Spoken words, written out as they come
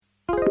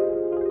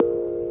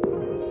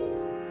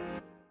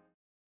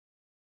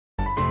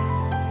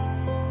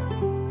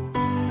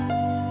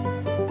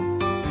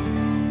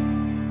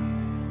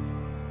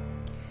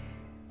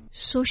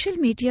Social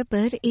media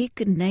पर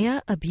एक नया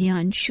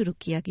अभियान शुरू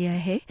किया गया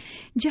है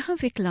जहां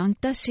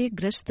विकलांगता से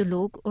ग्रस्त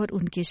लोग और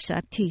उनके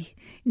साथी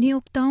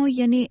नियोक्ताओं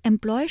यानी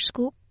एम्प्लॉयर्स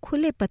को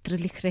खुले पत्र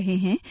लिख रहे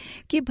हैं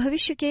कि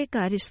भविष्य के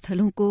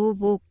कार्यस्थलों को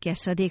वो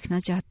कैसा देखना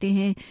चाहते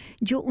हैं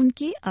जो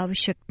उनकी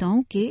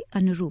आवश्यकताओं के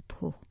अनुरूप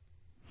हो।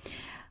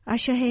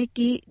 आशा है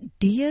कि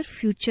डियर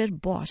फ्यूचर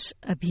बॉस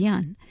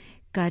अभियान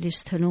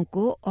कार्यस्थलों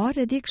को और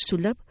अधिक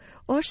सुलभ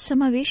और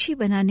समावेशी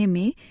बनाने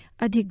में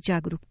अधिक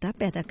जागरूकता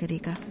पैदा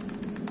करेगा।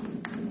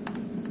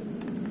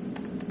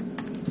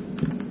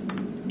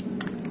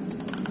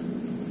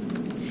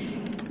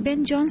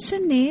 बेन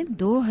जॉनसन ने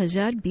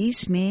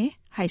 2020 में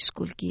हाई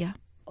स्कूल किया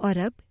और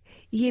अब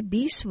ये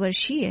 20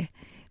 वर्षीय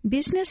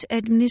बिजनेस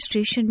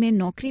एडमिनिस्ट्रेशन में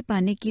नौकरी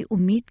पाने की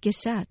उम्मीद के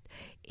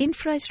साथ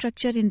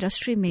इंफ्रास्ट्रक्चर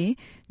इंडस्ट्री में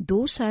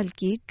 2 साल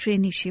की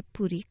ट्रेनीशिप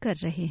पूरी कर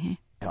रहे हैं।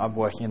 I'm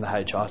working in the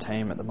HR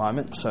team at the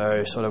moment, so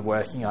sort of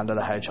working under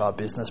the HR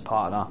business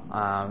partner,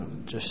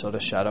 just sort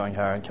of shadowing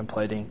her and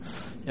completing,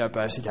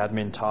 basic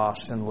admin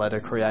tasks and letter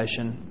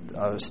creation.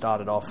 I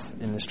started off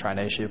in this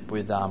traineeship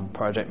with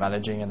project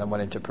managing and then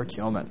went into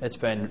procurement.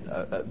 It's been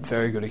a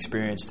very good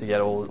experience to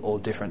get all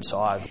different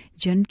sides.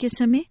 जन्म के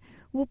समय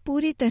वो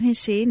पूरी तरह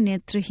से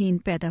नेत्रहीन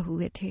पैदा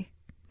हुए थे।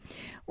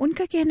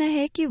 उनका कहना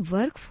है कि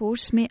वर्क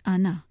फोर्स में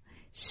आना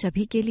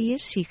सभी के लिए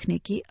सीखने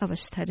की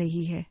अवस्था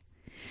रही है।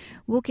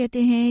 वो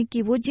कहते हैं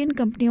कि वो जिन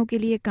कंपनियों के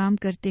लिए काम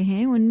करते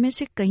हैं उनमें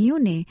से कईयों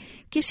ने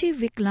किसी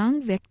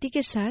विकलांग व्यक्ति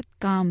के साथ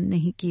काम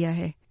नहीं किया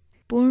है।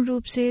 पूर्ण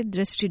रूप से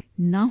दृष्टि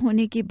न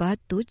होने की बात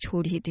तो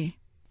छोड़ ही दें,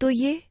 तो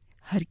ये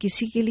हर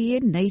किसी के लिए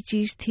नई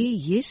चीज थी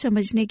ये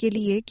समझने के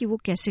लिए कि वो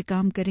कैसे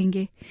काम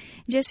करेंगे,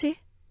 जैसे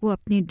वो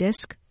अपनी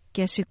डेस्क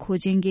कैसे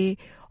खोजेंगे,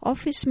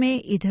 ऑफिस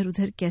में इधर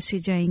उधर कैसे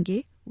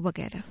जाएंगे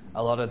वगैरह।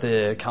 A lot of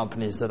the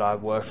companies that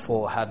I've worked for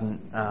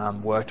hadn't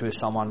worked with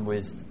someone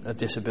with a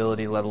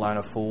disability, let alone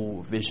a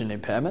full vision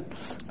impairment.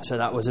 So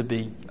that was a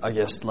big,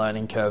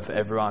 learning curve for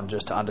everyone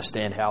just to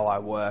understand how I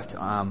work.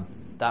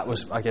 That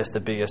was, the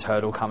biggest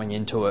hurdle coming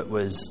into it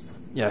was,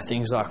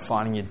 things like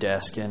finding your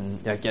desk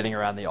and getting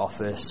around the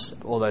office,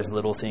 all those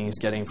little things,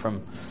 getting from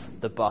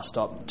the bus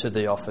stop to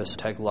the office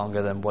take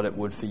longer than what it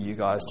would for you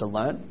guys to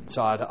learn.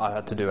 So I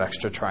had to do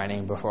extra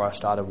training before I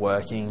started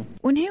working.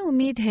 उन्हें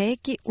उम्मीद है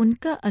कि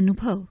उनका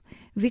अनुभव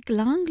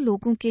विकलांग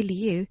लोगों के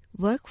लिए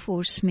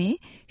वर्कफोर्स में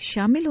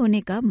शामिल होने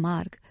का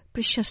मार्ग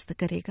प्रशस्त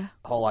करेगा।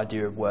 The whole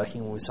idea of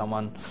working with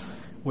someone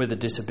with a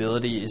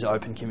disability is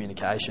open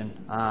communication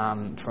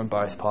from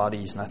both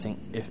parties, and I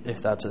think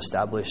if that's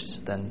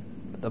established, then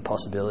the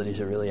possibilities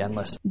are really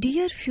endless.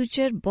 Dear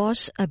Future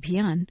Boss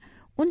अभियान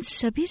उन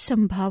सभी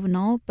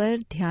संभावनाओं पर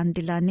ध्यान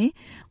दिलाने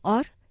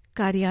और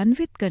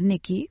कार्यान्वित करने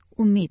की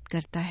उम्मीद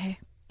करता है।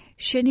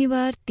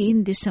 शनिवार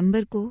 3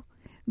 दिसंबर को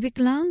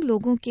विकलांग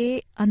लोगों के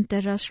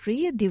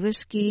अंतर्राष्ट्रीय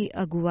दिवस की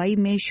अगुवाई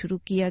में शुरू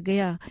किया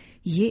गया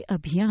ये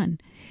अभियान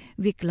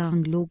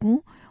विकलांग लोगों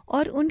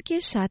और उनके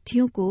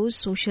साथियों को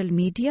सोशल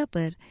मीडिया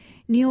पर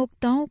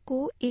नियोक्ताओं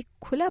को एक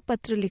खुला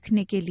पत्र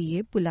लिखने के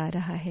लिए बुला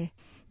रहा है,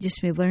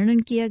 जिसमें वर्णन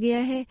किया गया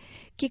है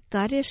कि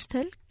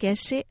कार्यस्थल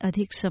कैसे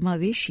अधिक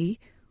समावेशी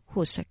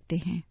हो सकते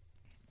हैं।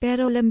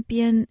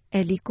 पैराओलंपियन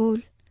एली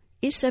कोल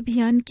इस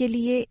अभियान के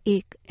लिए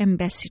एक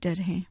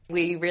एम्बेसडर हैं।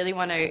 We really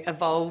want to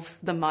evolve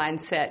the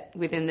mindset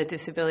within the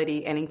disability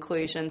and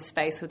inclusion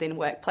space within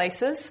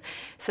workplaces.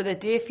 So the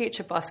Dear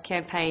Future Boss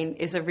campaign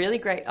is a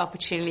really great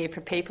opportunity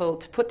for people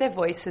to put their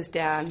voices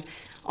down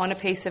on a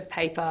piece of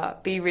paper,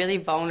 be really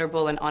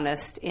vulnerable and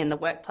honest in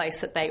the workplace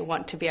that they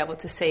want to be able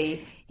to see.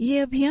 ये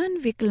अभियान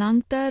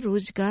विकलांगता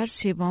रोजगार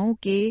सेवाओं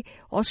के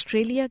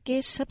Australia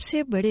के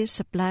सबसे बड़े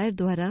supplier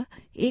द्वारा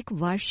एक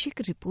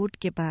वार्षिक रिपोर्ट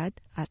के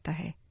बाद आता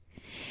है।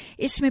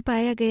 इसमें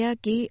पाया गया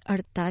कि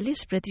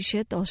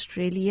 48%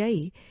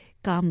 ऑस्ट्रेलियाई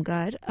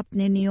कामगार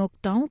अपने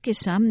नियोक्ताओं के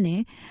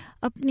सामने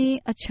अपनी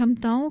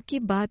अक्षमताओं की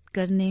बात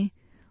करने,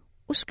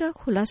 उसका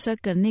खुलासा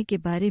करने के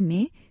बारे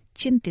में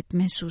चिंतित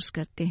महसूस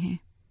करते हैं।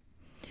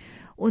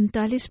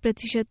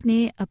 39% ने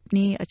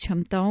अपनी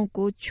अक्षमताओं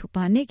को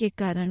छुपाने के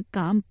कारण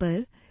काम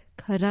पर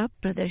खराब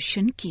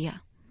प्रदर्शन किया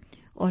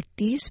और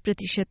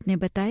 30% ने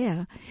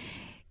बताया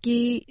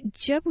कि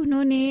जब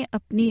उन्होंने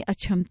अपनी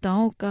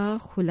अक्षमताओं का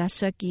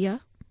खुलासा किया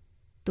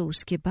तो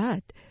उसके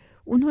बाद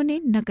उन्होंने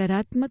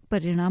नकारात्मक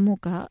परिणामों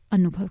का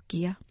अनुभव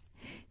किया।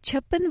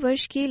 56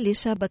 वर्ष की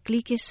लिसा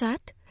बकली के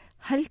साथ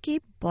हल्की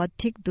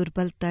बौद्धिक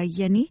दुर्बलता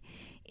यानी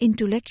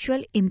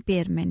इंटेलेक्चुअल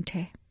इम्पेयरमेंट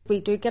है। We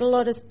do get a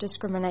lot of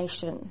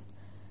discrimination,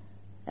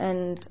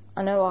 and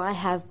I know I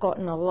have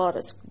gotten a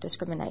lot of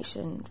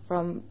discrimination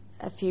from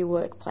a few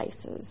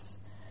workplaces,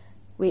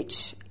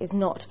 which is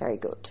not very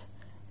good.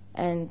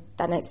 And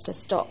that needs to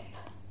stop.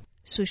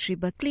 Sushri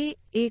Buckley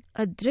एक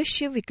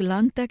अदृश्य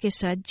विकलांगता के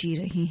साथ जी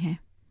रही हैं।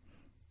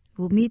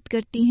 वो उम्मीद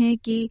करती हैं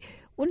कि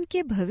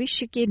उनके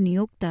भविष्य के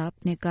नियोक्ता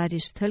अपने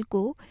कार्यस्थल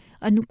को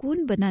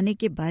अनुकूल बनाने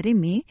के बारे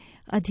में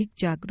अधिक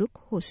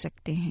जागरूक हो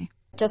सकते हैं।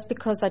 Just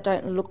because I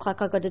don't look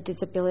like I got a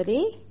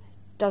disability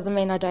doesn't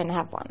mean I don't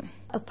have one.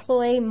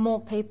 Employ more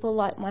people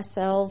like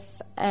myself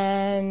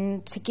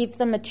and to give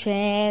them a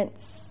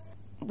chance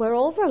we're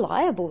all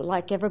reliable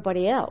like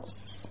everybody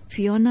else.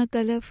 Fiona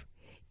कलफ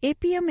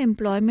APM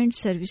employment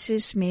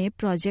services में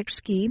projects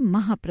की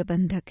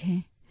महाप्रबंधक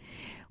हैं।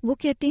 वो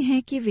कहते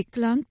हैं कि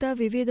विकलांगता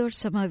विविध और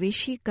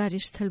समावेशी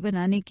कार्यस्थल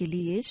बनाने के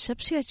लिए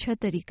सबसे अच्छा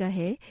तरीका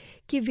है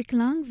कि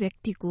विकलांग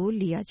व्यक्ति को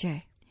लिया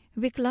जाए।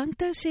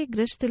 विकलांगता से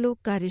ग्रस्त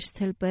लोग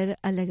कार्यस्थल पर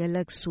अलग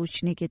अलग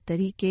सोचने के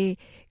तरीके,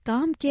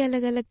 काम के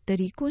अलग अलग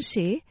तरीकों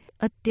से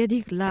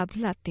अत्यधिक लाभ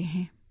लाते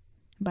हैं।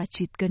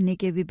 बातचीत करने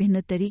के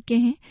विभिन्न तरीके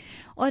हैं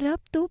और अब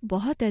तो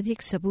बहुत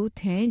अधिक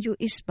सबूत हैं जो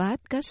इस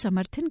बात का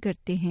समर्थन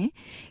करते हैं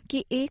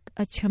कि एक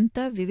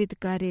अक्षमता विविध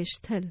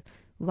कार्यस्थल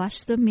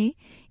वास्तव में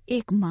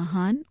एक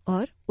महान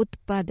और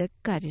उत्पादक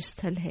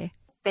कार्यस्थल है।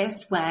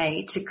 Best way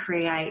to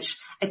create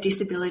a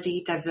disability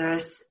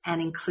diverse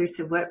and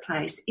inclusive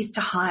workplace is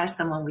to hire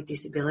someone with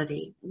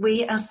disability. We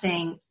are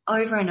seeing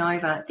over and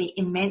over the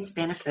immense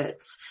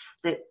benefits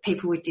that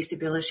people with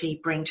disability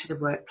bring to the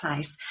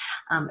workplace.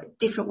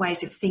 Different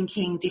ways of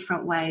thinking,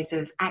 different ways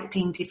of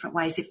acting, different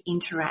ways of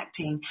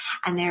interacting.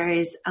 And there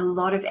is a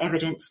lot of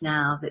evidence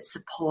now that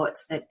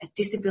supports that a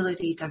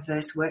disability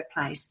diverse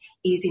workplace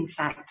is in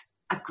fact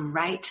a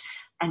great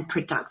and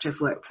productive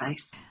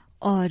workplace.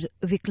 और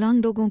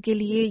विकलांग लोगों के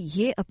लिए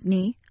ये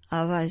अपनी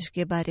आवाज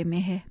के बारे में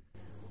है।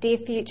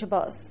 Dear future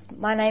boss,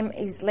 my name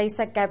is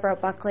Lisa Gabriel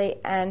Buckley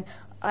and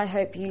I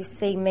hope you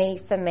see me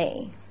for me.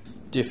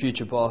 Dear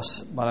future boss,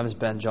 my name is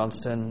Ben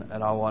Johnston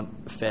and I want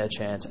a fair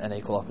chance and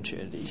equal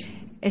opportunities.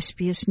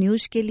 SBS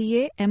news के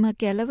लिए एमा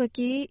कैलावा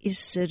की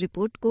इस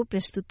report को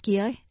प्रस्तुत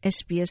किया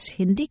SBS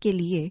Hindi के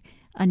लिए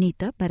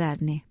अनीता बरार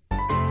ने।